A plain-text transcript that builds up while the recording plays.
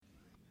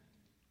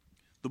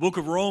The book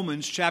of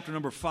Romans, chapter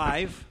number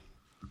 5,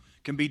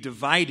 can be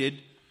divided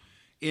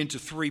into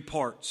three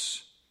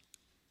parts.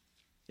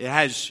 It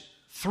has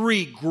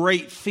three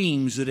great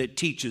themes that it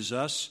teaches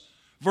us.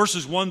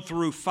 Verses 1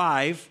 through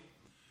 5,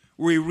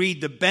 where we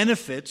read the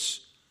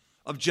benefits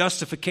of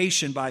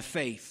justification by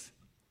faith.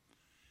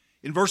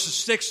 In verses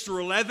 6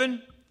 through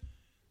 11,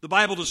 the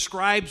Bible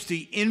describes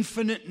the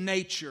infinite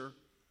nature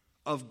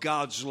of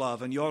God's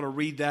love. And you ought to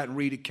read that and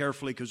read it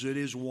carefully because it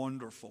is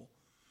wonderful.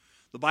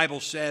 The Bible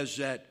says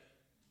that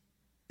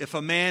if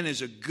a man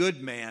is a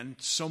good man,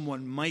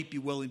 someone might be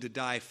willing to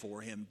die for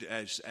him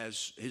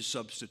as his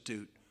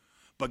substitute.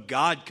 But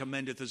God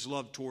commendeth his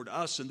love toward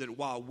us, and that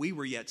while we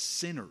were yet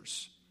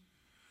sinners,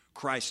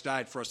 Christ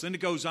died for us. Then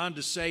it goes on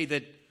to say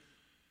that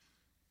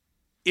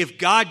if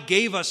God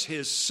gave us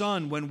his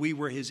Son when we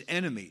were his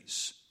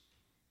enemies,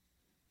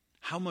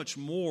 how much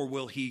more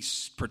will he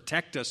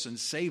protect us and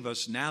save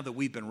us now that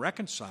we've been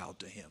reconciled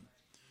to him?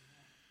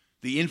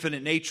 The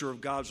infinite nature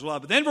of God's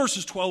love. But then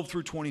verses 12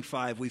 through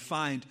 25, we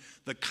find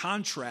the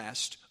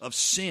contrast of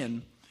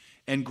sin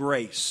and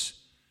grace.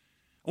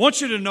 I want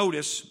you to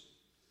notice,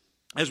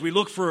 as we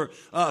look for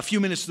a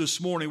few minutes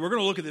this morning, we're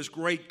going to look at this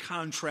great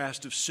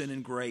contrast of sin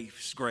and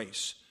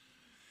grace.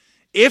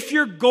 If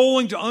you're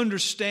going to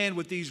understand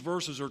what these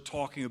verses are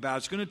talking about,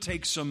 it's going to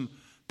take some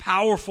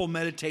powerful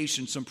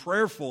meditation, some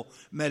prayerful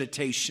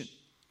meditation.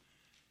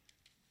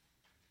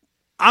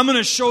 I'm going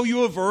to show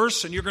you a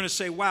verse, and you're going to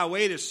say, wow,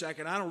 wait a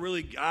second, I don't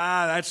really,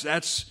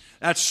 that's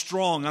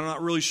strong. I'm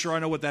not really sure I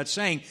know what that's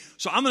saying.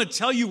 So I'm going to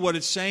tell you what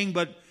it's saying,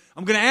 but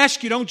I'm going to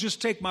ask you, don't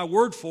just take my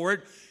word for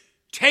it.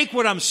 Take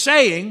what I'm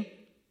saying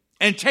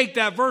and take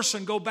that verse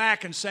and go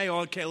back and say,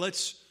 okay,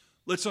 let's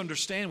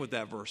understand what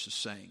that verse is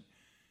saying.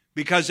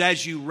 Because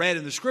as you read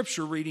in the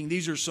scripture reading,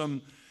 these are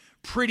some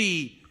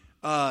pretty,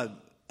 I'm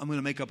going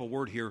to make up a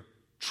word here,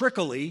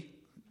 trickily,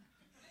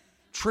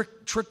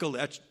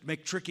 that's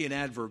make tricky an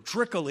adverb,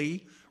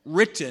 trickily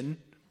written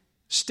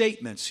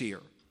statements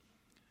here.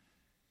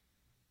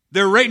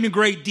 They're written in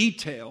great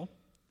detail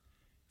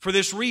for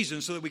this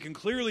reason, so that we can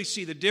clearly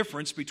see the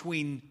difference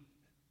between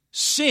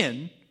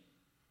sin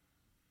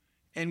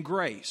and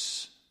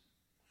grace.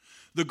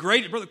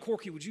 Brother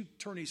Corky, would you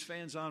turn these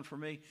fans on for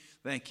me?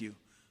 Thank you.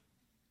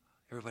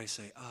 Everybody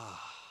say,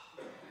 ah.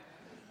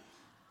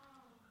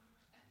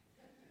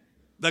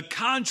 The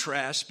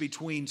contrast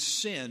between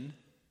sin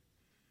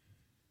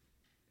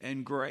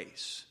and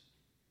grace.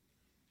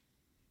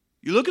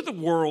 You look at the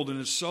world and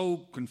it's so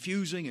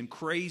confusing and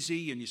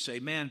crazy, and you say,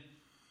 man,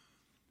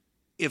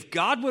 if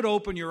God would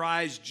open your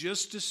eyes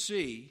just to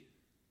see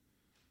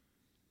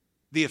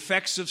the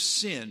effects of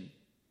sin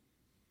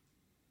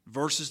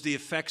versus the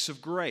effects of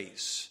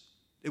grace,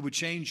 it would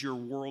change your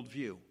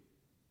worldview.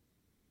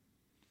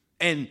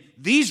 And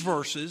these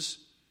verses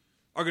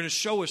are going to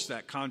show us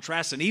that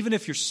contrast. And even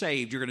if you're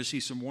saved, you're going to see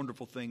some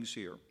wonderful things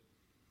here.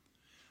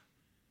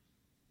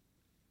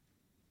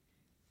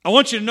 I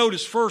want you to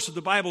notice first that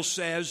the Bible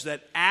says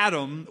that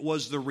Adam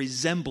was the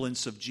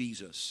resemblance of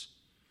Jesus.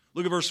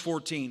 Look at verse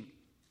 14.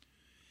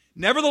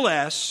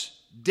 Nevertheless,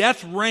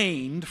 death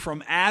reigned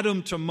from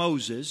Adam to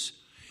Moses,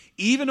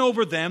 even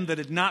over them that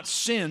had not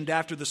sinned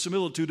after the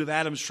similitude of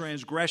Adam's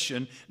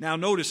transgression. Now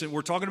notice, and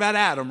we're talking about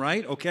Adam,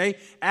 right? Okay?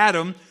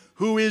 Adam,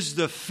 who is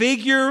the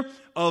figure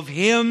of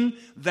him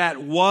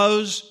that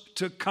was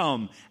to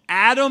come.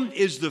 Adam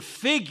is the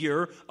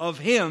figure of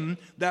him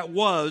that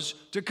was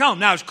to come.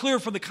 Now, it's clear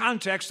from the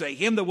context that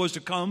him that was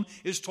to come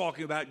is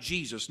talking about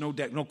Jesus. No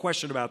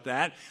question about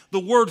that. The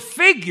word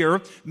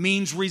figure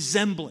means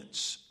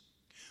resemblance.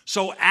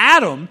 So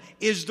Adam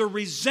is the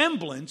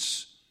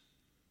resemblance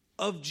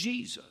of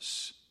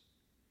Jesus.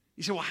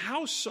 You say, well,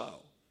 how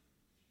so?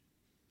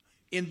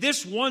 In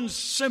this one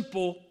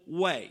simple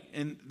way,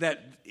 and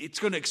that it's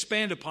going to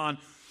expand upon,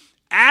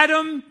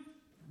 Adam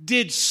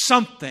did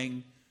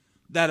something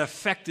that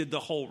affected the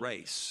whole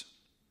race.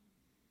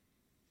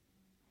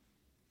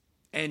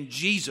 And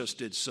Jesus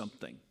did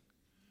something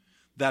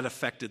that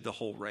affected the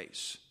whole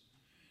race.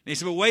 And he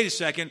said, but wait a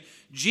second,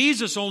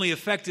 Jesus only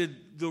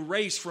affected the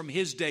race from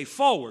his day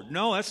forward.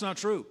 No, that's not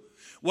true.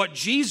 What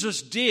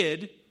Jesus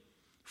did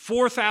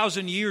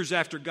 4,000 years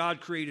after God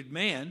created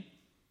man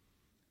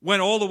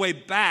went all the way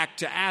back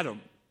to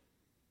Adam.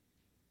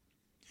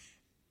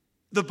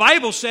 The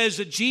Bible says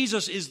that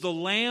Jesus is the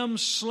lamb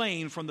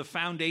slain from the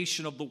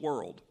foundation of the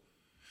world.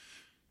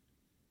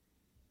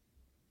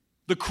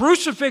 The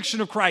crucifixion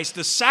of Christ,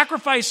 the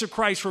sacrifice of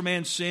Christ for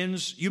man's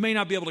sins, you may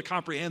not be able to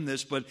comprehend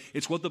this, but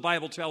it's what the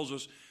Bible tells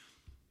us,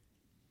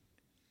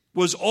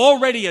 was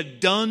already a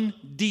done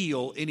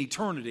deal in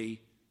eternity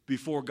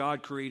before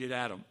God created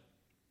Adam.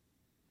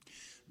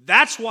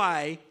 That's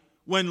why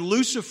when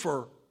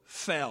Lucifer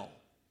fell,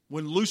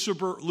 when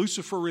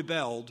Lucifer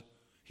rebelled,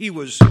 he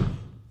was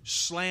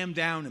slammed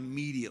down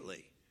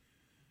immediately.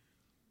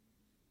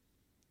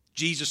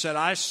 Jesus said,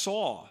 I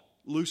saw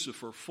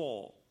Lucifer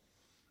fall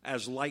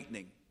as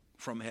lightning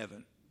from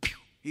heaven.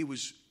 He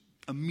was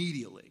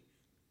immediately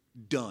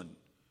done.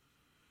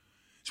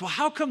 So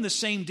how come the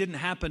same didn't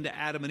happen to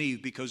Adam and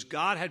Eve? Because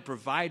God had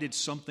provided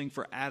something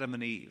for Adam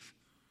and Eve.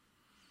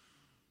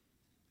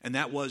 And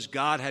that was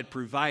God had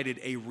provided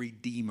a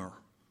redeemer.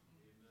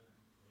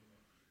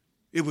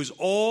 It was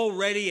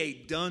already a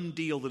done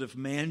deal that if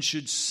man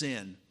should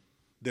sin,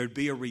 there'd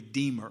be a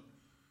redeemer.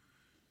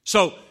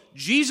 So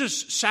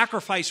Jesus'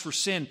 sacrifice for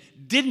sin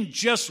didn't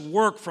just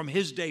work from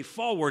his day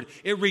forward.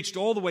 It reached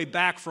all the way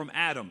back from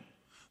Adam.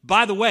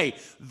 By the way,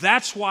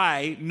 that's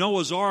why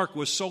Noah's Ark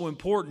was so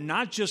important,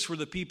 not just for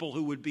the people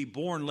who would be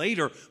born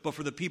later, but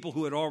for the people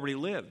who had already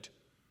lived.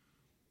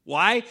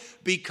 Why?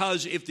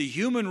 Because if the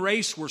human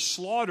race were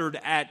slaughtered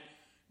at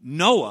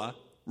Noah,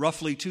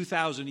 roughly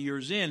 2,000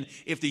 years in,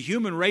 if the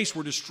human race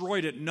were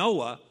destroyed at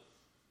Noah,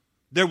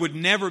 there would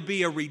never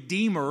be a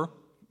redeemer.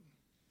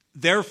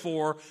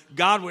 Therefore,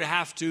 God would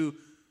have to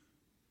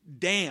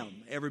damn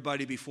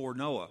everybody before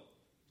Noah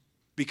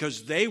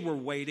because they were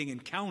waiting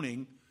and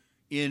counting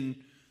in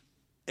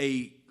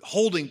a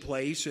holding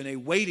place, in a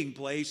waiting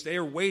place. They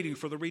are waiting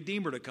for the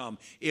Redeemer to come.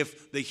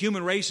 If the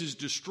human race is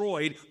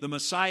destroyed, the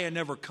Messiah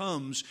never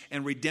comes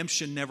and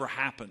redemption never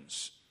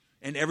happens.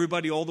 And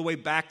everybody all the way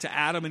back to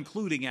Adam,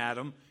 including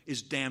Adam,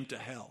 is damned to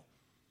hell.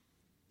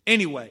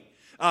 Anyway,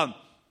 I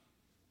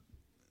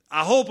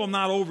hope I'm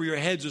not over your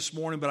heads this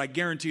morning, but I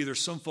guarantee you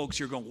there's some folks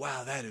here going,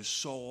 wow, that is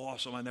so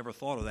awesome. I never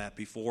thought of that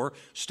before.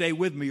 Stay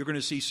with me. You're going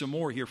to see some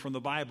more here from the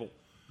Bible.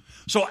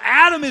 So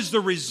Adam is the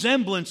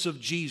resemblance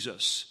of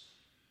Jesus.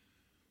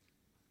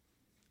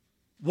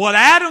 What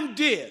Adam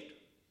did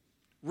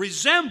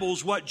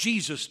resembles what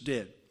Jesus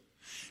did.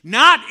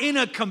 Not in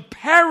a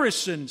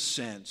comparison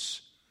sense,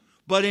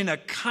 but in a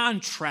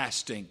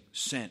contrasting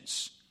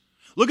sense.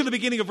 Look at the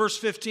beginning of verse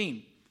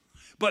 15.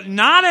 But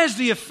not as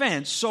the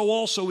offense, so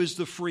also is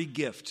the free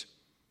gift.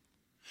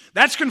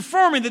 That's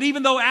confirming that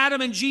even though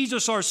Adam and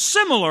Jesus are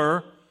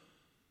similar,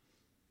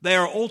 they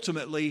are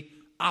ultimately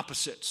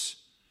opposites.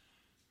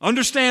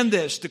 Understand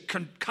this, the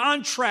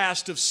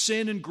contrast of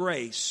sin and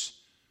grace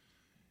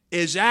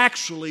is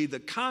actually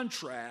the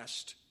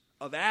contrast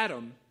of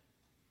Adam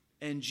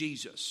and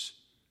Jesus.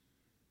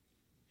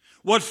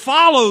 What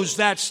follows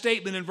that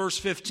statement in verse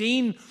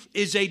 15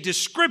 is a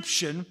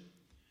description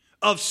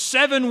of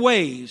 7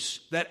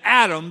 ways that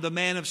Adam, the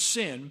man of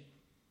sin,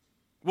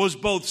 was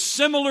both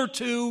similar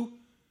to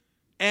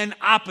and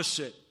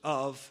opposite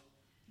of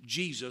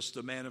Jesus,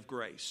 the man of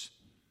grace.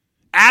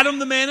 Adam,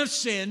 the man of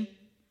sin,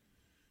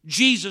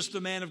 Jesus,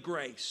 the man of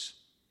grace.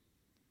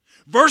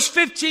 Verse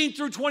 15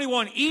 through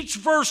 21, each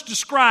verse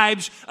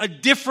describes a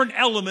different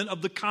element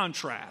of the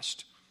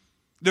contrast.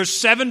 There's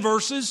 7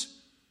 verses.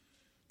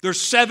 There's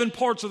 7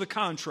 parts of the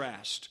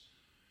contrast.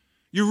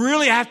 You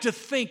really have to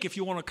think if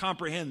you want to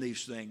comprehend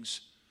these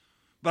things.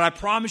 But I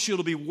promise you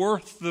it'll be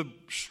worth the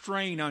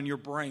strain on your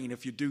brain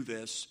if you do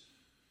this,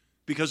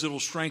 because it'll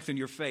strengthen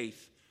your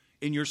faith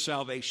in your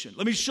salvation.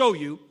 Let me show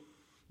you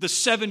the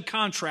 7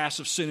 contrasts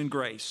of sin and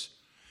grace.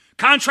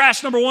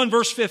 Contrast number 1,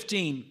 verse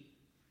 15.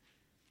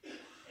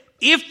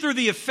 If through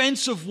the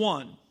offense of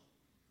one,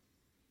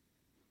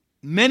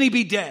 many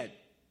be dead,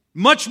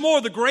 much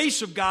more the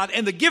grace of God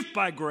and the gift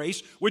by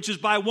grace, which is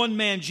by one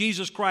man,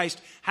 Jesus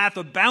Christ, hath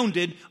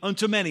abounded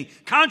unto many.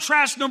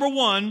 Contrast number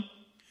 1,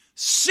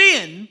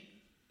 sin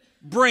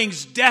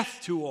brings death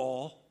to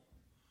all.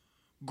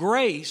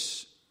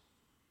 Grace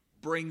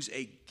brings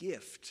a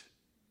gift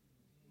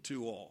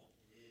to all.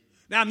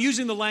 Now, I'm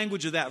using the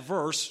language of that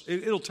verse.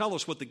 It'll tell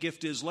us what the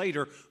gift is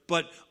later.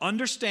 But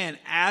understand,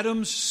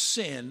 Adam's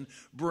sin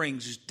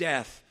brings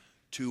death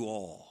to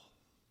all.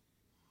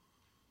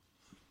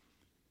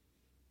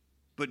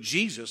 But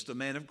Jesus, the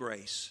man of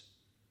grace,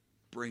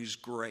 brings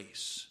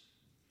grace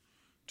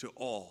to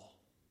all.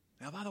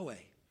 Now, by the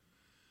way,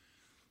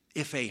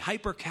 if a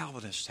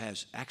hyper-Calvinist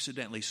has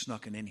accidentally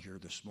snuck in here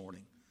this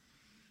morning,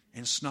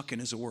 and snuck in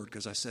is a word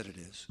because I said it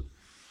is.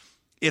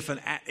 If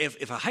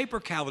a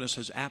hyper-Calvinist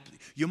has,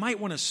 you might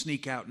want to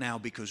sneak out now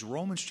because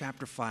Romans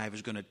chapter 5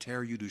 is going to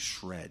tear you to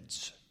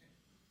shreds.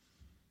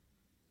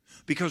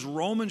 Because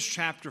Romans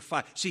chapter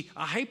 5, see,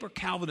 a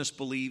hyper-Calvinist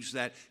believes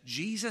that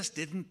Jesus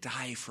didn't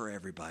die for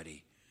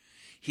everybody.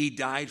 He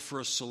died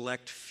for a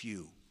select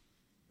few.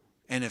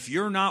 And if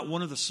you're not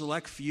one of the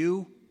select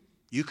few,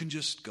 you can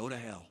just go to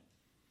hell.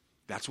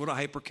 That's what a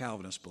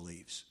hyper-Calvinist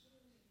believes.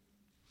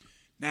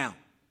 Now,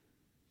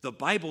 the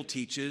Bible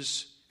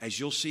teaches, as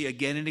you'll see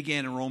again and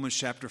again in Romans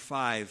chapter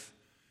 5,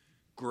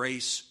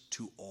 grace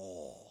to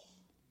all.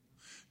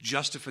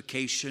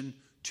 Justification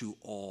to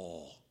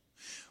all.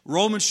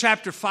 Romans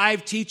chapter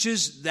 5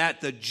 teaches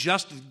that the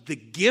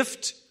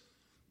gift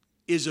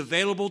is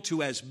available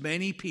to as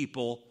many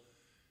people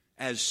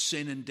as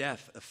sin and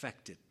death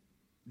affected.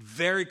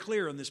 Very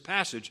clear in this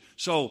passage.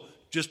 So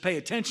just pay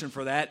attention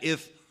for that.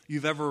 If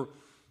you've ever,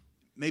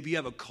 maybe you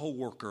have a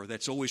coworker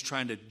that's always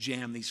trying to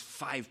jam these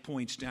 5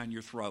 points down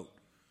your throat.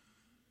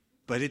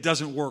 But it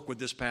doesn't work with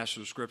this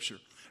passage of Scripture.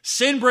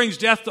 Sin brings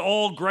death to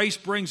all. Grace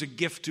brings a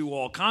gift to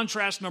all.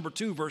 Contrast number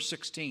 2, verse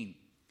 16.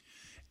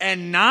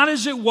 And not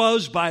as it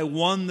was by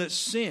one that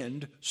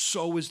sinned,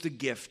 so is the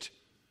gift.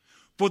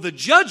 For the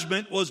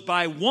judgment was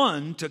by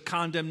one to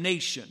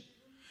condemnation.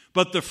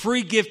 But the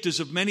free gift is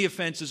of many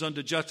offenses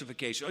unto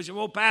justification. I said,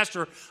 well,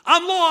 Pastor,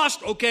 I'm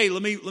lost. Okay,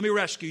 let me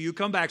rescue you.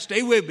 Come back.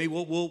 Stay with me.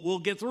 We'll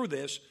get through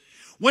this.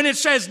 When it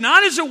says,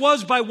 not as it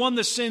was by one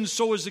that sins,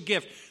 so is the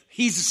gift.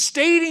 He's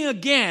stating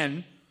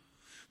again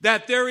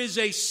that there is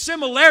a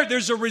similarity,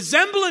 there's a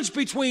resemblance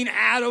between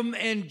Adam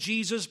and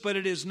Jesus, but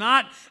it is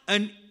not,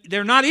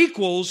 they're not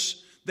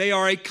equals, they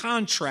are a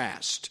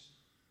contrast.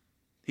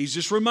 He's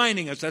just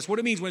reminding us, that's what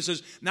it means when it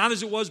says, not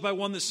as it was by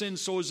one that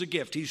sins, so is the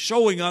gift. He's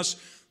showing us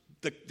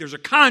there's a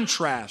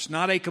contrast,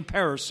 not a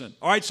comparison.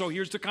 All right, so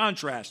here's the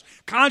contrast.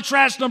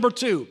 Contrast number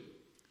 2.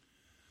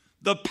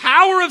 The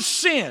power of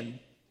sin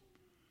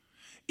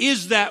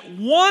is that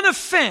one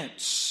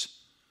offense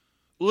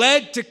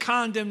led to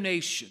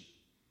condemnation.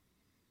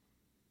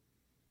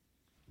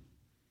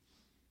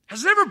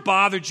 Has it ever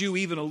bothered you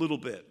even a little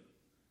bit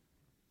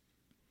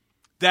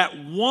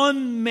that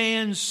one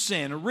man's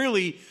sin,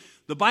 really,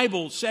 the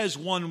Bible says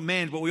one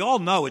man, but we all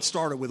know it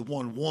started with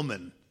one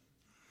woman.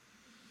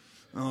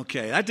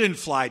 Okay, that didn't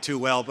fly too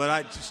well, but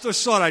I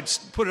just thought I'd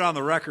put it on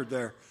the record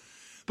there.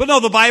 But no,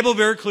 the Bible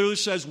very clearly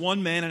says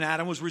one man, and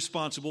Adam was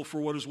responsible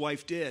for what his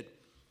wife did.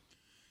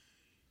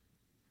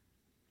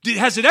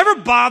 Has it ever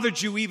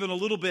bothered you even a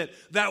little bit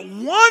that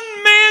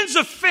one man's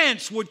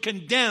offense would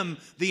condemn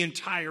the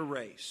entire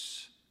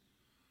race?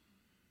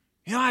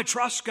 You know, I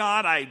trust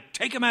God, I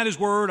take him at his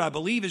word, I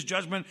believe his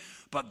judgment,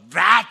 but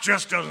that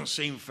just doesn't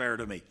seem fair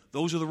to me.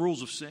 Those are the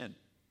rules of sin.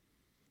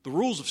 The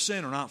rules of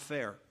sin are not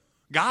fair.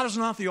 God is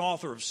not the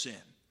author of sin.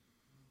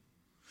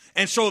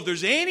 And so if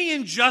there's any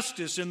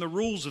injustice in the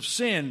rules of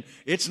sin,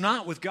 it's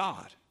not with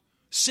God.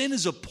 Sin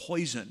is a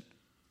poison.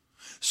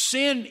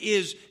 Sin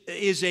is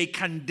a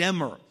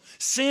condemner.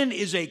 Sin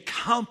is a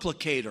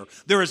complicator.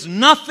 There is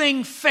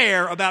nothing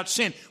fair about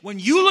sin. When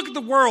you look at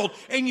the world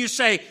and you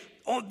say,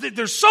 oh,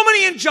 there's so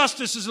many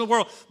injustices in the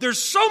world, there's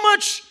so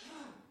much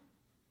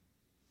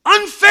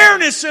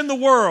unfairness in the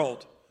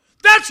world,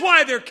 that's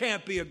why there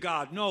can't be a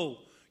God. No,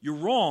 you're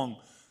wrong.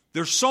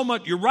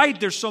 You're right,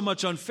 there's so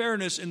much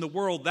unfairness in the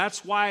world.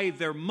 That's why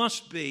there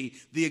must be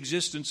the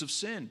existence of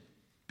sin.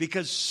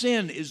 Because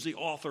sin is the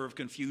author of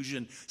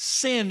confusion.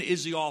 Sin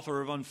is the author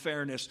of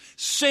unfairness.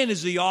 Sin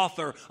is the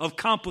author of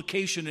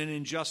complication and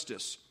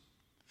injustice.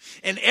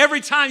 And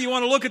every time you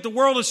want to look at the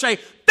world and say,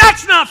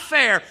 that's not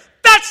fair.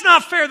 That's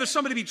not fair that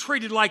somebody be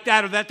treated like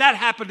that or that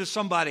happened to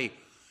somebody.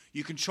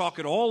 You can chalk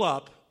it all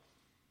up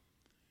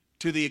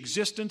to the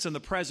existence and the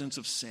presence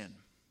of sin.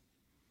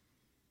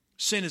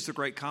 Sin is the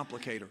great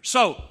complicator.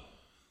 So,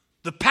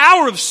 the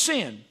power of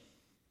sin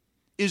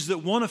is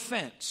that one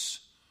offense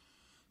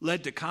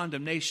led to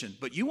condemnation.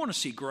 But you want to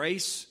see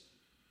grace?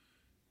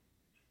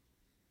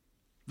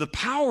 The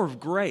power of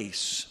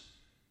grace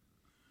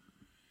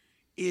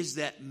is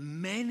that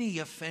many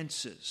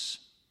offenses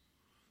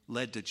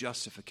led to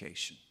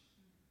justification.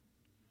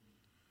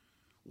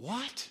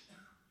 What?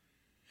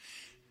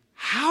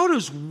 How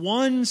does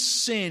one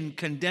sin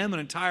condemn an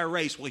entire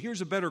race? Well,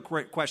 here's a better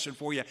question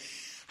for you.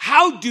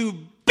 How do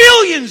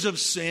billions of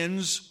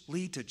sins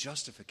lead to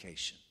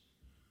justification?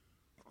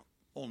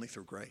 Only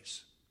through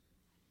grace.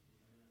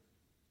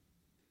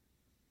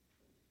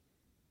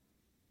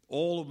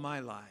 All of my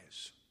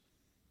lives,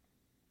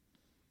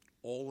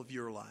 all of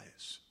your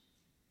lives,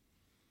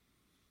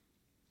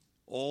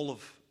 all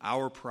of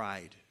our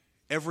pride,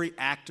 every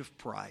act of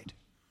pride,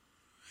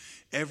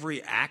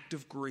 every act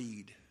of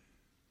greed,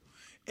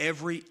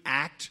 every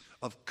act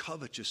of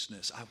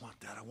covetousness. I want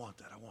that, I want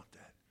that, I want that.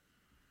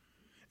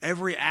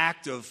 Every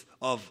act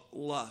of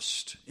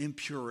lust,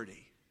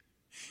 impurity,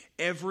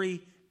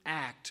 every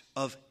act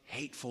of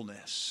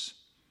hatefulness,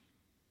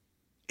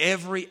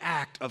 every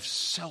act of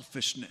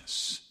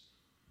selfishness.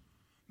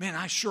 Man,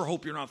 I sure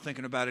hope you're not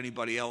thinking about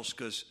anybody else,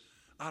 because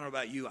I don't know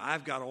about you,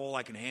 I've got all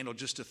I can handle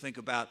just to think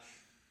about,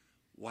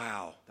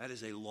 wow, that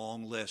is a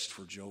long list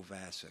for Joe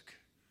Vasic.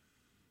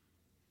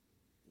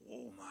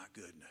 Oh my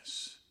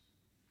goodness.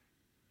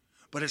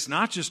 But it's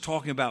not just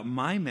talking about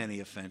my many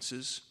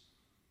offenses.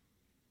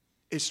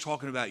 It's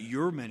talking about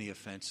your many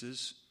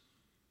offenses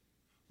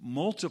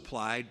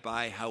multiplied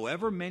by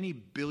however many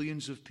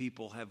billions of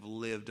people have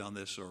lived on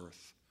this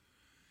earth.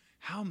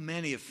 How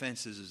many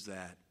offenses is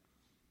that?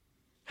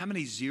 How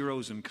many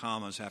zeros and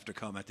commas have to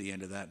come at the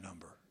end of that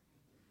number?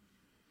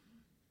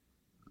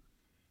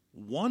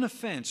 One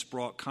offense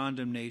brought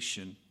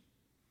condemnation,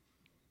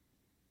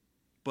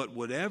 but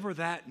whatever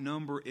that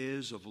number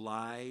is of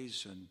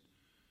lies and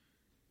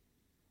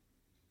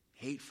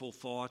hateful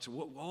thoughts,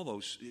 all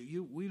those,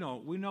 we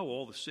know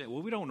all the sins.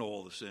 Well, we don't know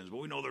all the sins, but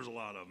we know there's a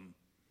lot of them,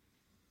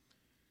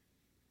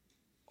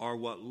 are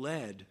what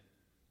led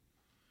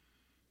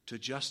to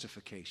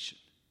justification.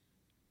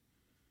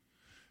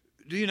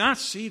 Do you not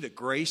see that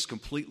grace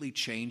completely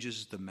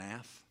changes the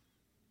math?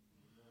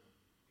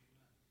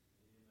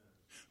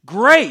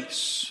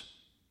 Grace.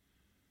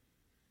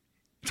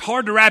 It's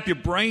hard to wrap your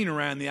brain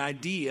around the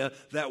idea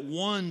that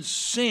one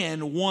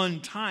sin,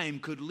 one time,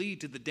 could lead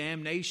to the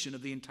damnation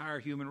of the entire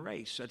human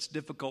race. That's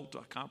difficult to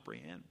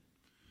comprehend.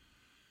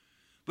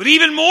 But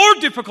even more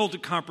difficult to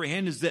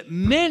comprehend is that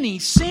many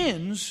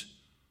sins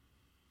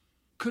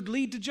could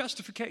lead to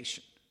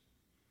justification.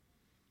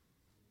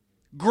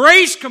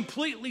 Grace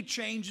completely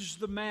changes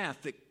the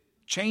math. It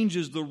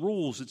changes the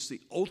rules. It's the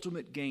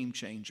ultimate game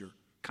changer.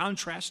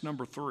 Contrast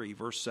number 3,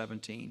 verse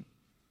 17.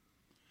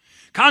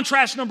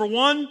 Contrast number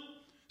 1,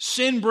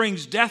 sin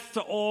brings death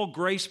to all,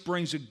 grace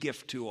brings a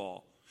gift to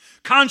all.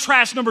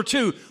 Contrast number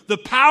 2, the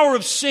power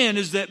of sin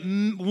is that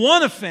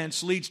one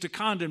offense leads to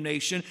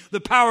condemnation.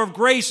 The power of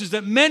grace is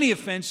that many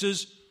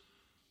offenses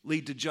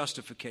lead to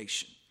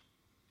justification.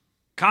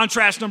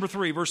 Contrast number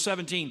 3, verse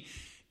 17.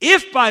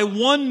 If by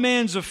one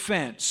man's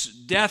offense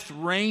death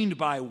reigned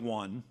by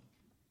one,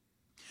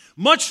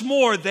 much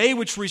more they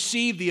which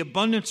receive the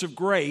abundance of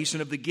grace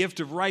and of the gift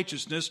of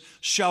righteousness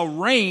shall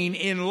reign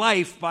in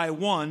life by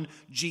one,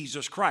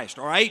 Jesus Christ.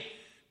 All right?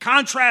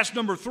 Contrast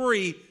number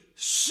 3,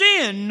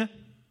 sin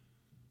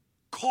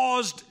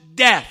caused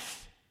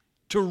death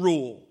to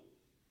rule.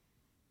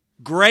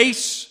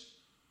 Grace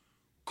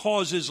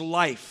causes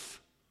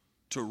life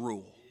to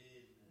rule.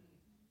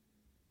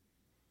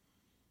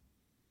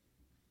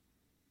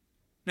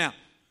 Now,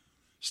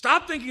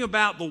 stop thinking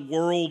about the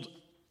world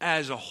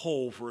as a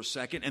whole for a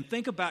second and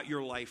think about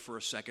your life for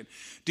a second.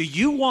 Do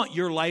you want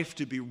your life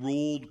to be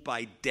ruled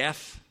by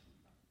death?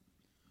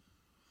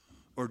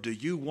 Or do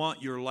you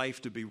want your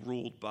life to be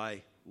ruled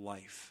by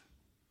life?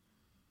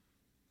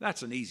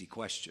 That's an easy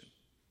question.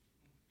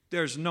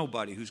 There's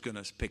nobody who's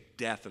going to pick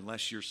death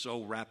unless you're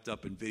so wrapped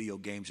up in video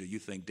games that you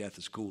think death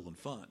is cool and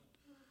fun.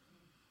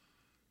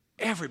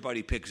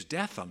 Everybody picks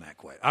death on that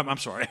question. I'm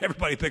sorry,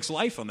 everybody picks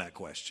life on that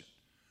question.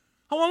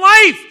 I want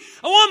life.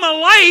 I want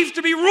my life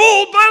to be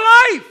ruled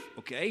by life.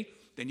 Okay,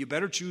 then you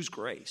better choose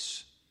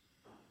grace.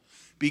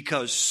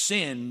 Because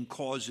sin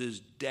causes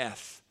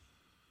death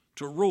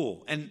to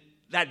rule. And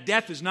that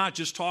death is not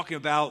just talking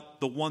about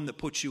the one that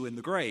puts you in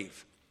the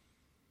grave.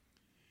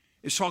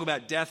 It's talking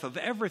about death of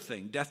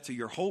everything. Death to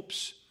your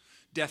hopes,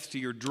 death to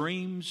your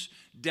dreams,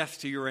 death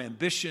to your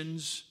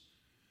ambitions,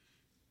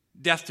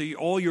 death to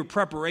all your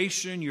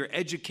preparation, your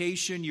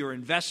education, your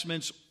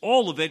investments.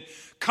 All of it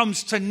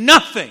comes to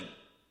nothing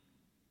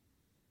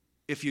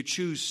if you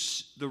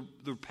choose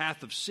the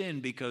path of sin,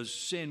 because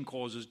sin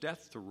causes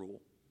death to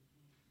rule.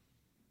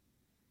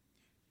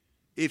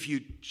 If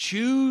you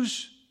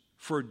choose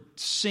for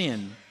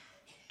sin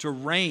to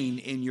reign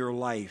in your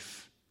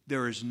life,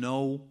 there is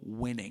no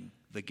winning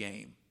the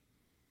game.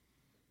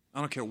 I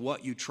don't care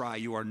what you try,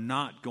 you are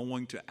not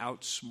going to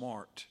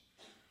outsmart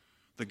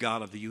the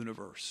God of the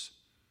universe.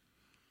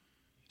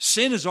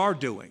 Sin is our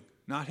doing,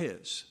 not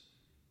His.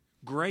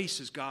 Grace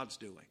is God's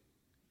doing.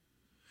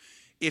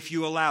 If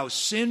you allow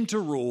sin to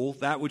rule,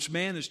 that which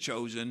man has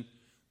chosen,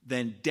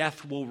 then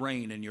death will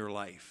reign in your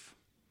life.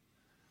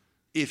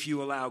 If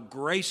you allow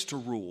grace to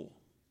rule,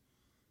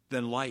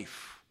 then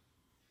life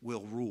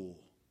will rule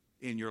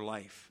in your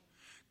life.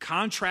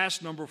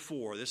 Contrast number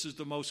 4. This is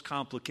the most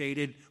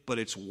complicated, but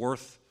it's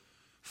worth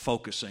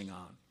focusing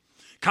on.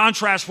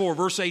 Contrast 4,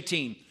 verse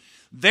 18.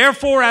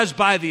 Therefore, as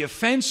by the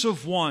offense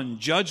of one,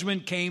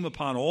 judgment came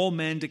upon all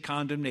men to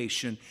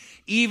condemnation,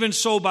 even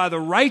so by the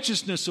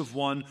righteousness of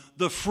one,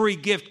 the free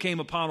gift came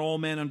upon all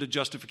men unto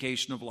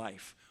justification of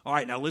life. All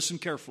right, now listen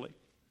carefully.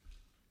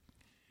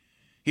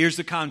 Here's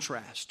the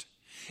contrast.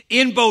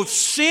 In both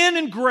sin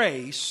and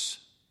grace,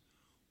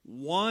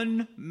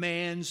 one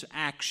man's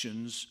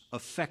actions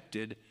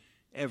affected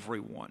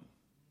everyone.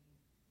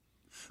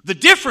 The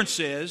difference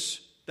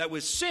is that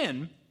with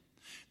sin,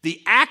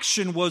 the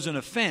action was an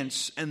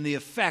offense and the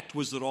effect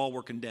was that all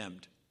were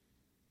condemned.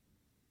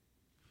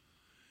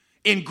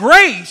 In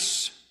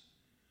grace,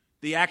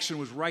 the action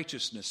was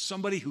righteousness.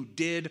 Somebody who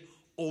did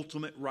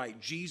ultimate right.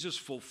 Jesus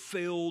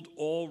fulfilled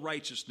all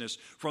righteousness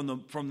from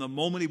the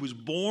moment He was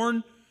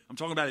born. I'm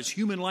talking about His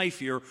human life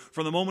here.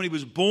 From the moment He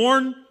was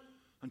born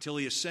until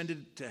He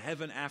ascended to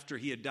heaven after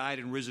He had died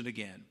and risen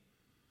again.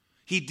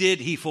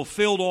 He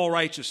fulfilled all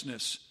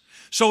righteousness.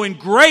 So in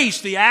grace,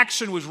 the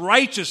action was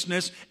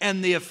righteousness,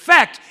 and the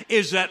effect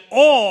is that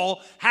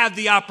all have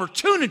the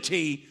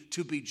opportunity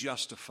to be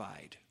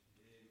justified.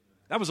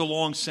 That was a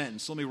long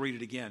sentence. Let me read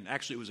it again.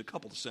 Actually, it was a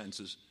couple of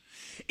sentences.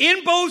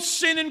 In both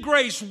sin and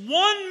grace,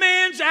 one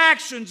man's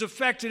actions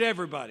affected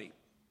everybody.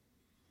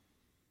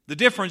 The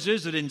difference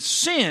is that in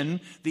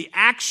sin, the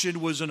action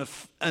was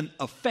an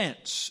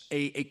offense,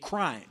 a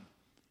crime.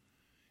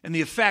 And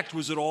the effect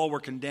was that all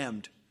were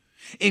condemned.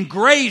 In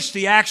grace,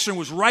 the action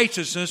was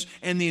righteousness,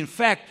 and the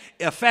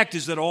effect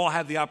is that all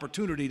have the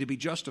opportunity to be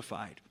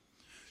justified.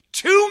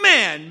 Two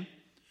men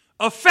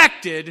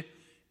affected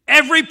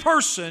every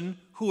person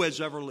who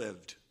has ever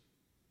lived.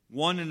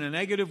 One in a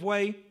negative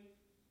way,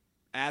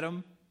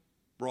 Adam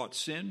brought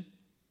sin.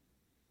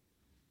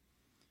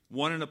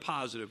 One in a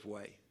positive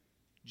way,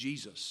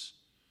 Jesus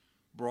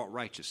brought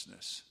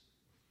righteousness.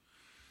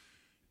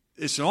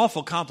 It's an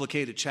awful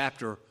complicated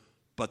chapter,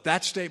 but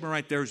that statement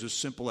right there is as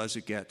simple as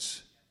it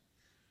gets.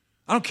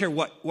 I don't care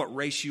what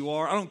race you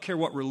are. I don't care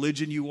what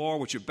religion you are,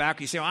 what your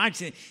background. You say, well,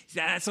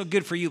 that's so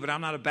good for you, but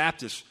I'm not a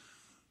Baptist.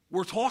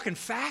 We're talking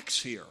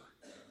facts here.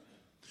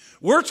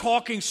 We're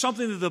talking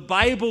something that the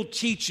Bible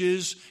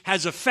teaches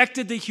has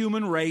affected the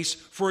human race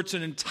for its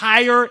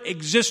entire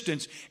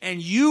existence. And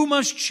you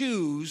must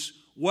choose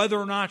whether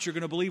or not you're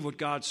going to believe what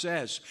God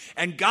says.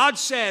 And God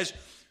says,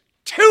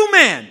 2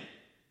 men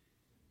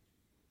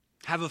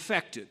have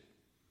affected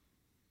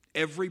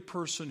every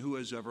person who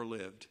has ever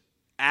lived.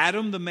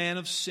 Adam, the man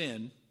of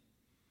sin,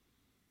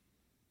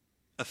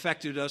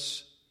 affected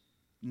us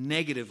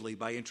negatively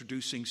by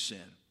introducing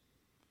sin.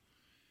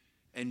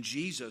 And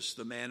Jesus,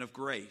 the man of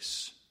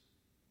grace,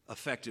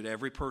 affected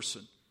every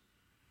person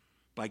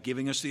by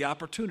giving us the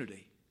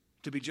opportunity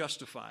to be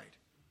justified.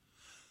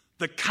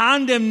 The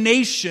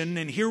condemnation,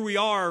 and here we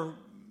are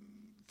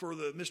for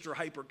the Mr.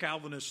 Hyper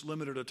Calvinist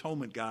limited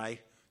atonement guy.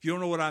 If you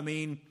don't know what I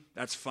mean,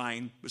 that's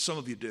fine, but some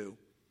of you do.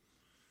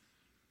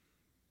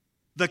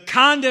 The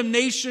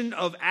condemnation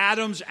of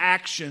Adam's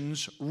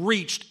actions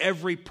reached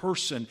every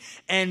person.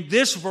 And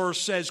this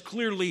verse says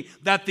clearly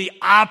that the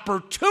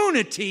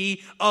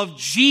opportunity of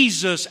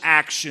Jesus'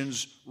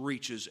 actions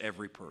reaches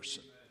every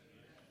person.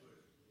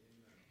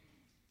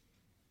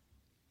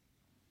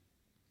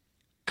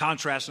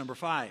 Contrast number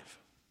 5,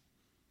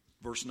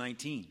 verse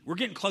 19. We're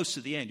getting close to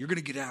the end. You're going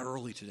to get out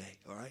early today,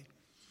 all right?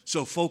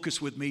 So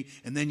focus with me,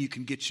 and then you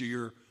can get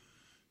your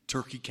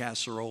turkey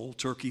casserole,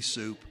 turkey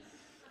soup,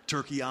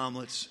 turkey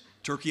omelets,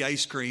 turkey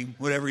ice cream,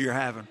 whatever you're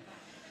having.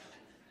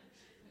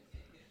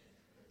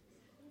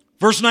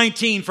 Verse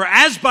 19, for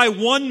as by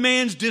one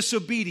man's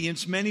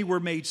disobedience many were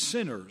made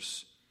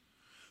sinners,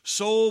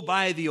 so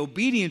by the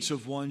obedience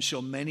of one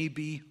shall many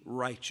be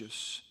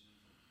righteous.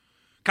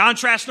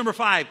 Contrast number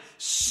 5,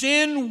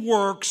 sin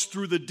works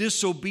through the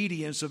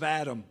disobedience of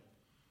Adam.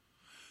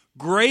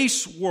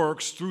 Grace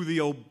works through the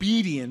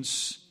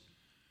obedience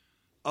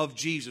of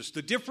Jesus.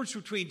 The difference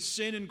between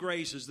sin and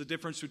grace is the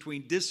difference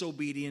between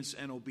disobedience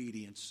and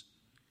obedience.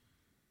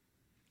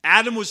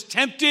 Adam was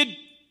tempted,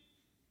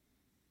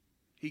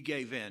 he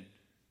gave in.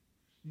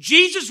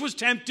 Jesus was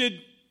tempted,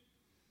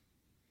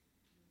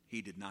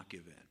 he did not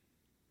give in.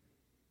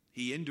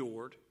 He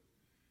endured,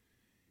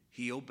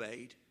 he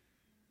obeyed.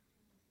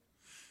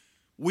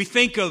 We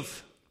think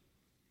of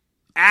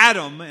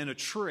Adam and a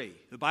tree.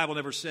 The Bible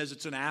never says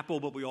it's an apple,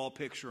 but we all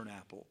picture an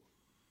apple.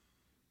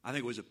 I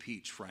think it was a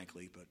peach,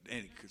 frankly, but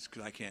because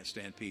I can't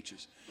stand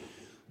peaches.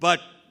 But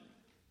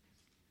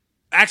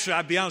actually,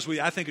 I'll be honest with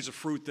you, I think it's a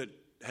fruit that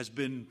has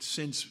been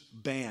since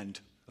banned.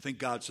 I think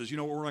God says, you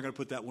know what, we're not going to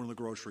put that one in the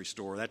grocery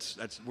store.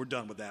 We're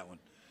done with that one.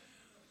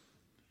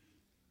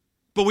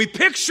 But we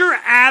picture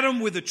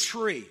Adam with a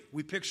tree.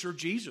 We picture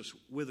Jesus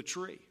with a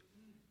tree.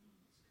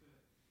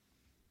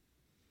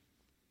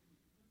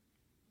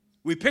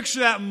 We picture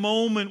that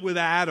moment with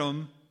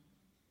Adam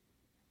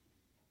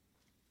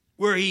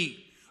where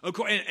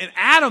and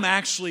Adam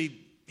actually,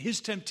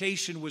 his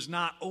temptation was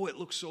not, oh, it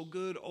looks so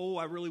good. Oh,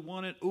 I really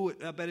want it. Oh,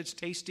 I bet it's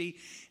tasty.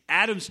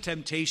 Adam's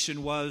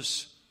temptation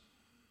was,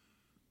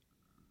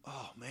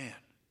 oh man,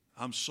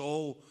 I'm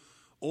so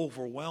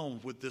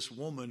overwhelmed with this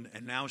woman,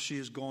 and now she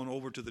has gone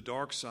over to the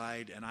dark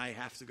side, and I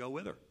have to go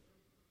with her.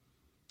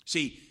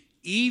 See,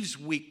 Eve's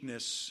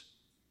weakness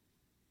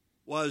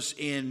was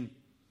in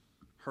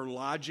her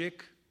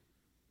logic,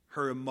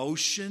 her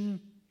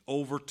emotion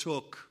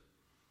overtook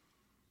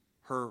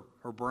her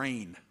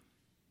brain.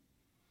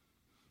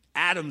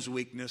 Adam's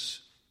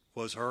weakness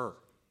was her.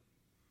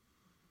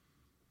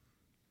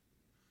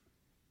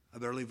 I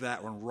better leave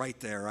that one right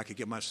there. I could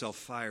get myself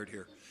fired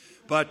here.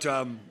 But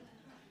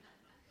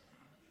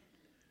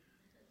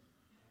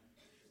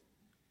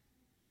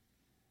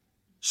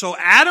so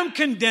Adam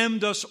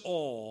condemned us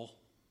all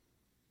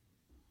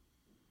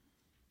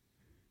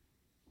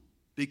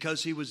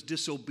because he was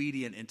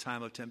disobedient in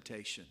time of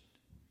temptation.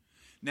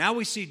 Now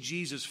we see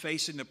Jesus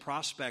facing the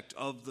prospect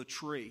of the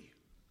tree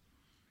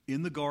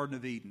in the Garden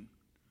of Eden.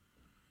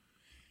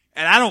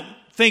 And I don't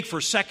think for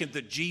a second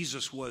that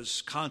Jesus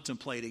was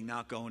contemplating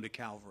not going to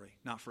Calvary.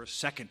 Not for a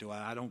second do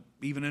I. I don't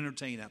even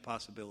entertain that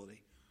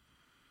possibility.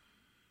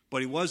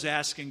 But he was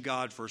asking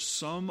God for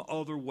some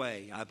other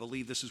way. I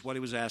believe this is what he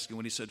was asking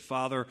when he said,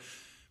 Father,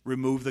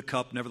 remove the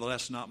cup.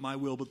 Nevertheless, not my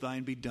will, but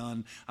thine be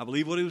done. I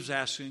believe what he was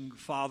asking,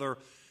 Father,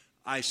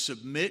 I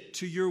submit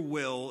to your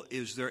will.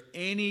 Is there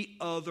any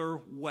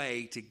other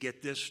way to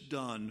get this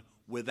done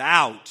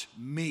without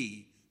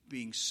me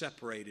being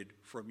separated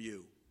from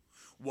you?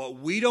 What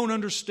we don't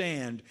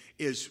understand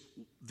is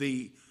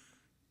the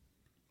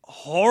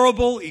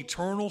horrible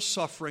eternal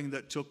suffering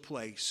that took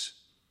place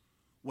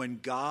when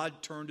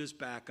God turned his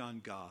back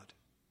on God.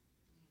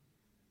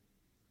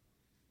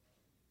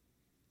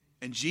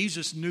 And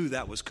Jesus knew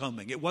that was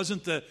coming. It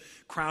wasn't the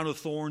crown of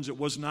thorns. It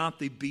was not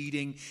the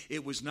beating.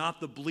 It was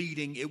not the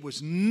bleeding. It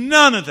was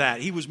none of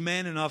that. He was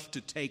man enough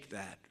to take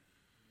that.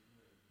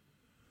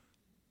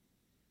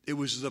 It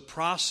was the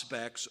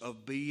prospects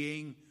of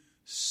being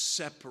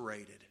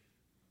separated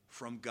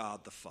from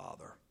God the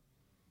Father.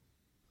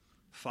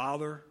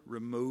 Father,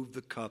 remove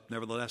the cup.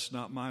 Nevertheless,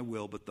 not my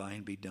will, but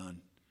thine be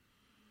done.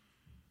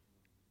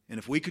 And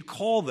if we could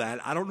call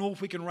that, I don't know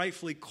if we can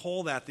rightfully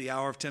call that the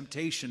hour of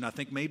temptation. I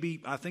think maybe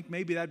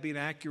that'd be an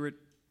accurate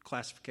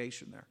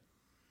classification there.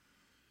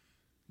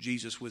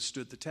 Jesus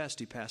withstood the test.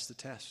 He passed the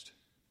test.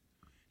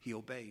 He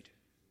obeyed.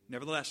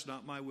 Nevertheless,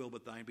 not my will,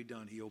 but thine be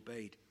done. He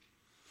obeyed.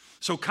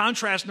 So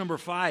contrast number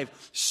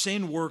 5,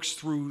 sin works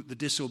through the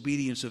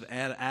disobedience of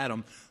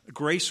Adam.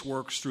 Grace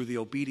works through the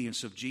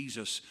obedience of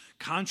Jesus.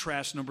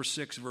 Contrast number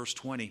 6, verse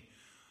 20.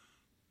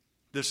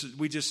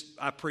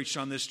 I preached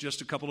on this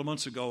just a couple of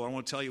months ago. I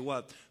want to tell you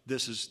what,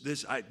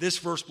 this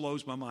verse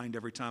blows my mind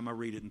every time I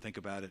read it and think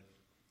about it.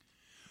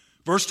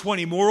 Verse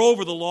 20,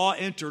 moreover, the law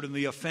entered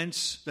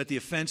that the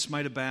offense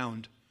might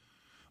abound.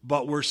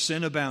 But where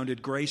sin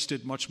abounded, grace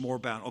did much more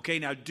abound. Okay,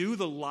 now do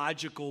the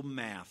logical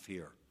math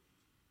here.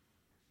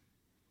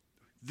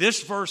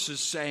 This verse is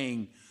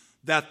saying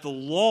that the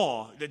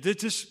law,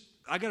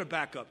 I got to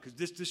back up because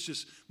this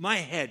just, my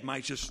head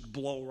might just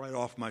blow right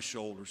off my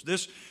shoulders.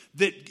 This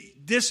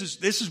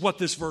is what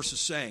this verse is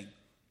saying.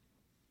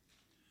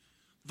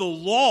 The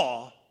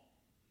law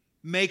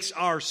makes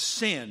our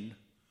sin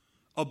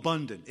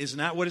abundant. Isn't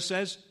that what it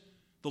says?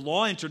 The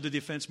law entered that the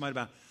offense might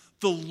abound.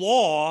 The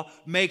law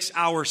makes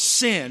our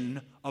sin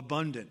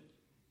abundant.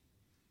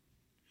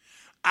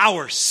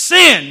 Our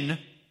sin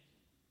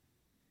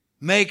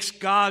makes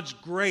God's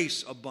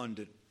grace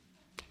abundant.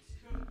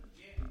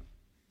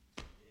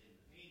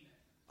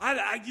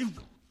 I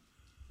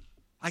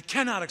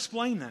cannot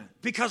explain that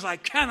because I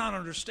cannot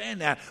understand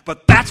that,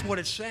 but that's what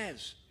it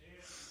says.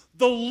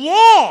 The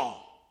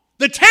law,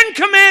 the 10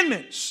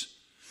 Commandments,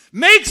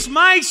 makes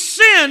my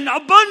sin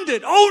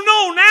abundant. Oh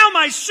no, now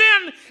my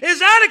sin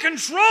is out of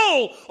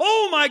control.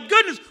 Oh my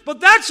goodness, but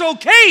that's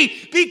okay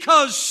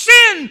because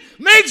sin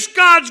makes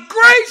God's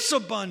grace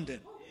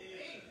abundant.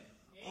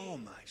 Oh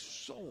my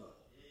soul.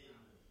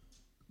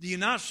 Do you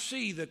not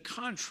see the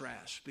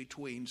contrast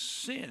between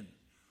sin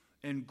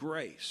and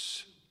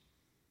grace?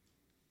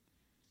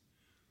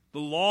 The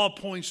law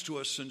points to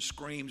us and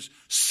screams,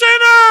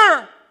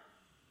 sinner!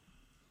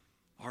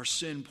 Our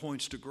sin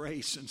points to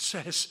grace and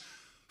says,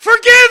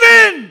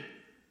 forgiven!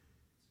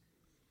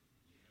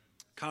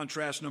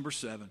 Contrast number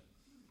 7.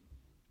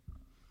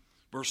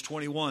 Verse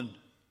 21.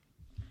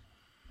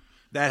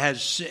 That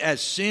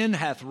as sin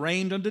hath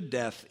reigned unto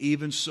death,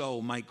 even so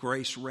might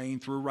grace reign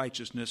through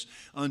righteousness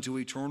unto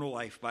eternal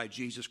life by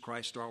Jesus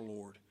Christ our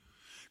Lord.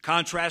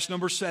 Contrast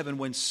number 7.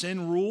 When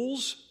sin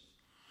rules,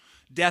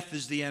 death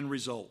is the end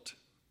result.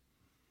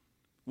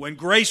 When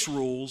grace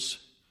rules,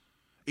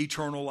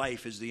 eternal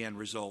life is the end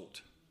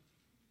result.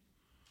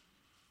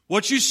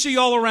 What you see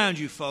all around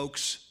you,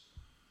 folks,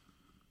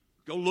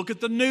 go look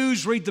at the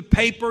news, read the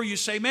paper, you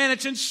say, man,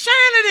 it's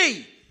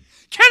insanity.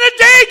 Can a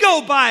day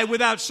go by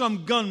without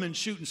some gunman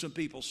shooting some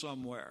people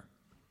somewhere?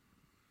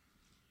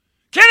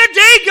 Can a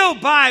day go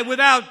by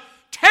without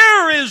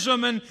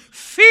terrorism and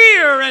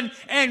fear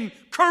and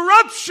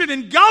corruption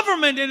in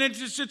government? And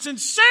it's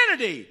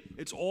insanity.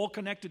 It's all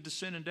connected to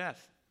sin and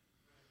death.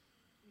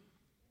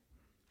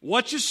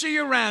 What you see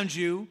around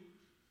you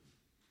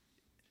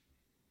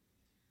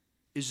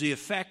is the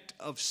effect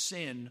of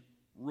sin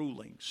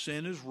ruling.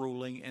 Sin is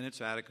ruling and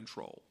it's out of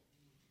control.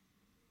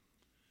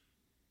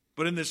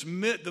 But in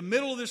the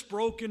middle of this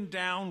broken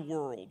down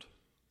world,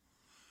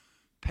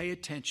 pay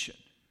attention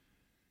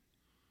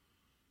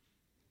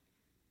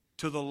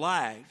to the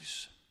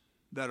lives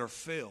that are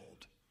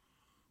filled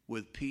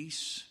with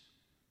peace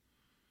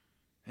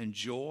and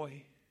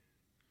joy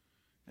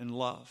and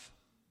love.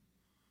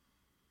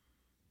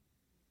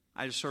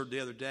 I just heard the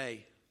other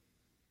day,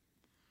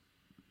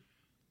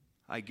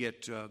 I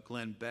get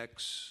Glenn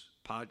Beck's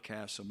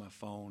podcasts on my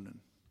phone. And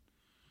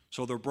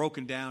so they're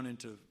broken down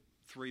into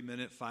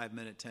 3-minute,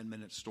 5-minute,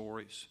 10-minute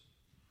stories.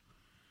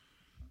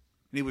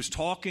 And he was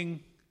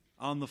talking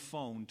on the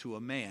phone to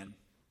a man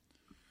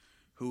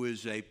who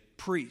is a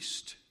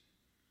priest.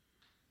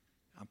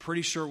 I'm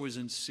pretty sure it was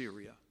in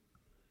Syria.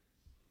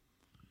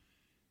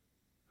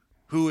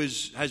 Who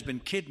has been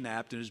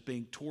kidnapped and is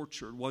being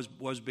tortured,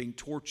 was being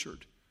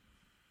tortured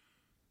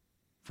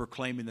for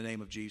claiming the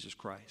name of Jesus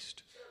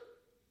Christ.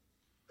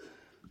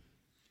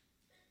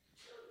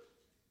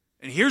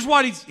 And here's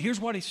what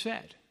he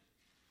said.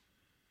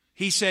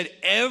 He said,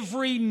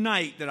 every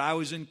night that I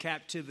was in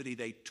captivity,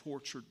 they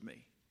tortured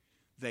me.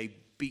 They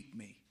beat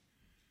me.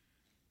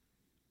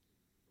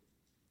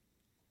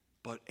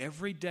 But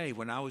every day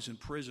when I was in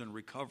prison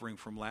recovering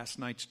from last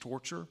night's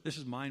torture, this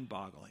is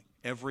mind-boggling.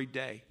 Every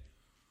day,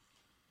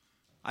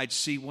 I'd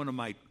see one of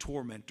my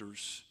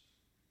tormentors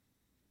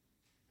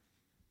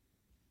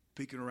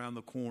peeking around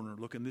the corner,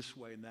 looking this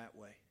way and that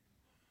way.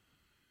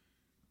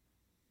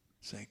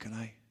 Say, can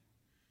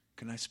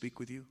I speak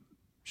with you?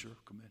 Sure,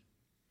 come in.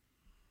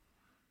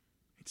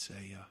 He'd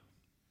say,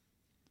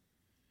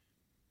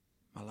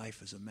 my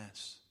life is a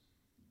mess.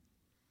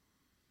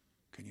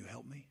 Can you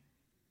help me?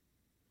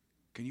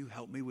 Can you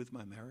help me with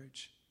my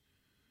marriage?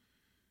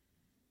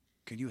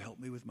 Can you help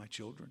me with my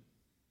children?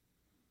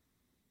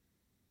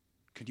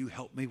 Can you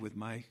help me with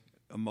my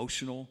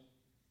emotional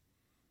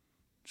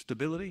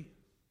stability?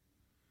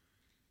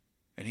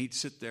 And he'd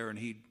sit there and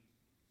he'd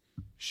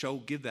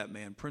give that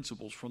man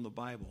principles from the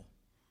Bible.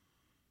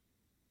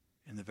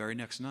 And the very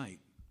next night,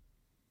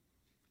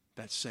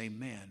 that same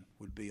man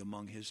would be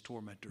among his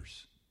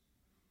tormentors.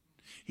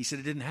 He said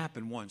it didn't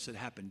happen once. It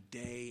happened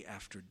day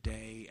after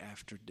day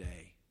after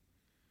day.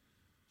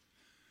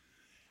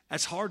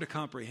 That's hard to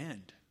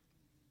comprehend.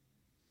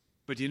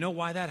 But do you know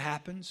why that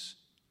happens?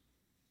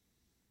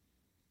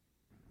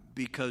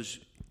 Because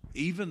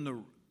even the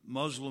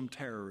Muslim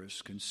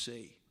terrorists can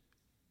see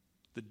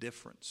the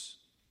difference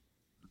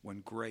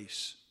when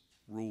grace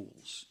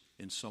rules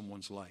in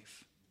someone's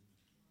life.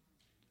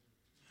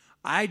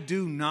 I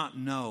do not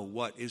know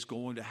what is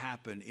going to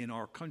happen in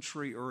our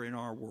country or in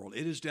our world.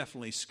 It is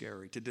definitely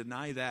scary. To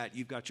deny that,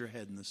 you've got your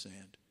head in the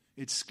sand.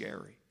 It's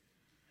scary.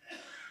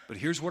 But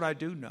here's what I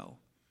do know.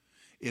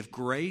 If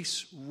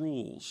grace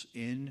rules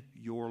in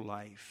your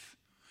life,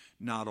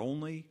 not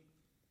only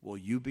will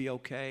you be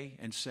okay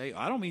and say,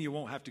 I don't mean you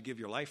won't have to give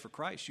your life for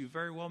Christ. You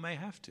very well may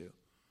have to.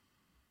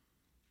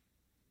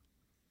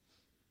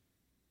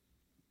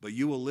 But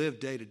you will live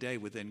day to day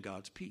within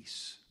God's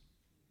peace.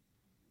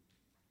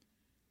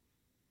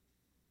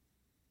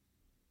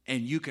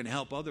 And you can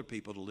help other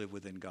people to live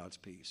within God's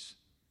peace.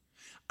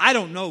 I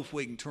don't know if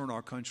we can turn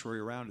our country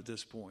around at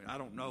this point. I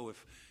don't know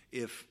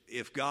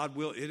if God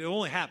will. It'll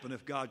only happen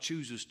if God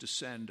chooses to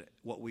send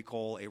what we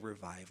call a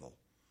revival.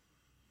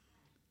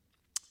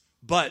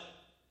 But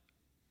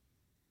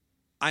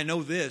I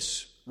know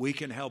this, we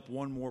can help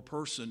one more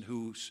person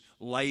whose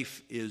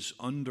life is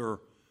under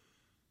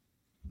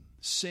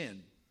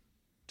sin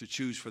to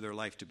choose for their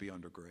life to be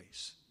under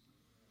grace.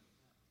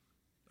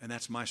 And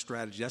that's my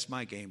strategy. That's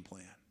my game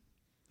plan.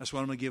 That's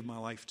what I'm going to give my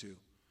life to.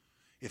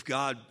 If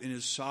God, in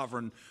His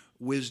sovereign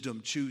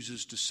wisdom,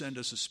 chooses to send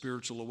us a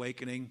spiritual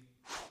awakening,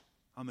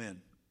 I'm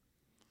in.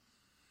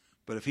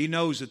 But if He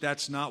knows that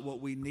that's not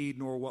what we need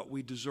nor what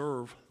we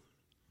deserve,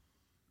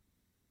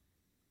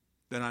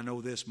 then I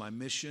know this, my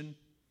mission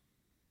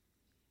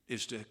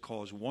is to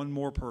cause one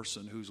more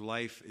person whose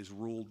life is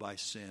ruled by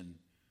sin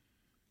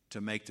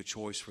to make the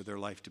choice for their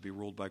life to be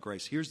ruled by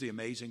grace. Here's the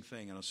amazing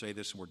thing, and I'll say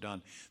this and we're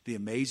done. The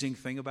amazing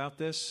thing about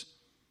this,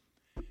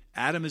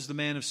 Adam is the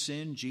man of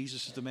sin,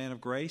 Jesus is the man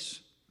of grace.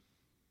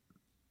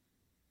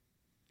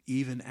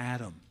 Even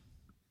Adam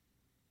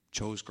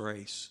chose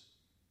grace.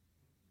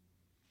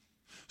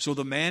 So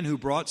the man who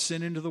brought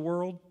sin into the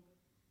world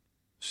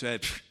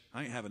said,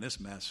 I ain't having this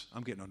mess.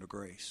 I'm getting under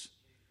grace.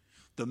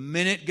 The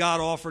minute God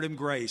offered him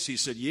grace, he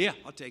said, yeah,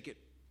 I'll take it.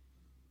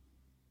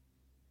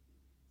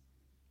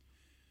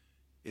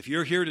 If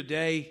you're here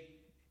today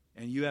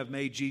and you have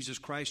made Jesus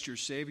Christ your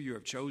Savior, you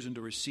have chosen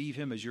to receive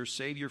Him as your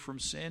Savior from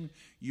sin,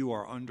 you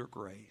are under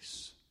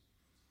grace.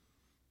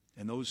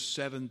 And those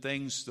 7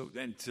 things,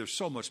 and there's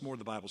so much more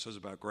the Bible says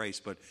about grace,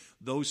 but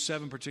those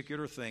 7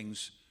 particular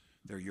things,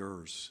 they're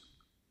yours.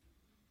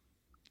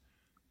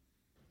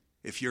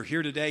 If you're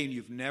here today and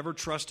you've never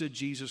trusted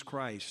Jesus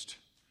Christ,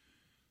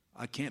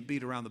 I can't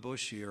beat around the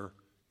bush here.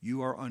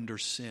 You are under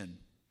sin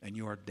and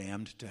you are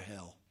damned to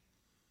hell.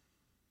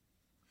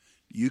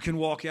 You can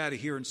walk out of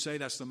here and say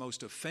that's the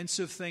most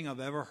offensive thing I've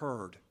ever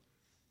heard.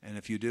 And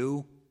if you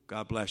do,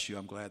 God bless you.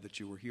 I'm glad that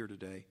you were here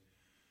today.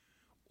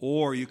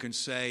 Or you can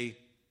say,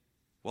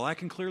 well, I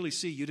can clearly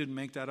see you didn't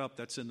make that up.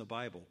 That's in the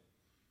Bible.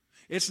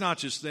 It's not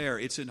just there.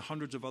 It's in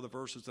hundreds of other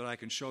verses that I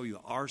can show you.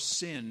 Our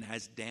sin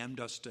has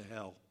damned us to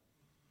hell.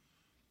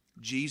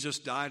 Jesus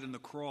died on the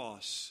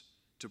cross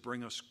to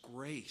bring us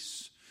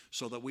grace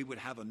so that we would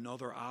have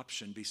another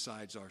option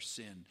besides our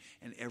sin.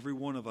 And every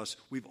one of us,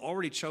 we've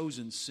already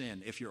chosen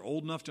sin. If you're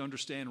old enough to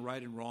understand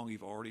right and wrong,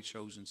 you've already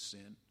chosen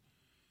sin.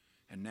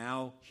 And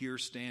now here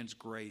stands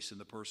grace in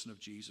the person of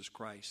Jesus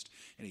Christ.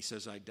 And He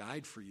says, I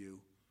died for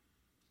you.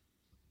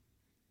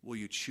 Will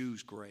you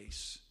choose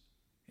grace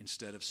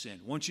instead of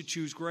sin? Once you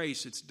choose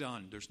grace, it's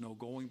done. There's no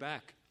going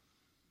back.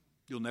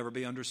 You'll never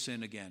be under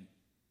sin again.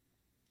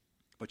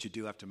 But you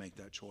do have to make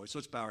that choice.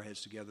 Let's bow our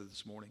heads together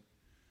this morning.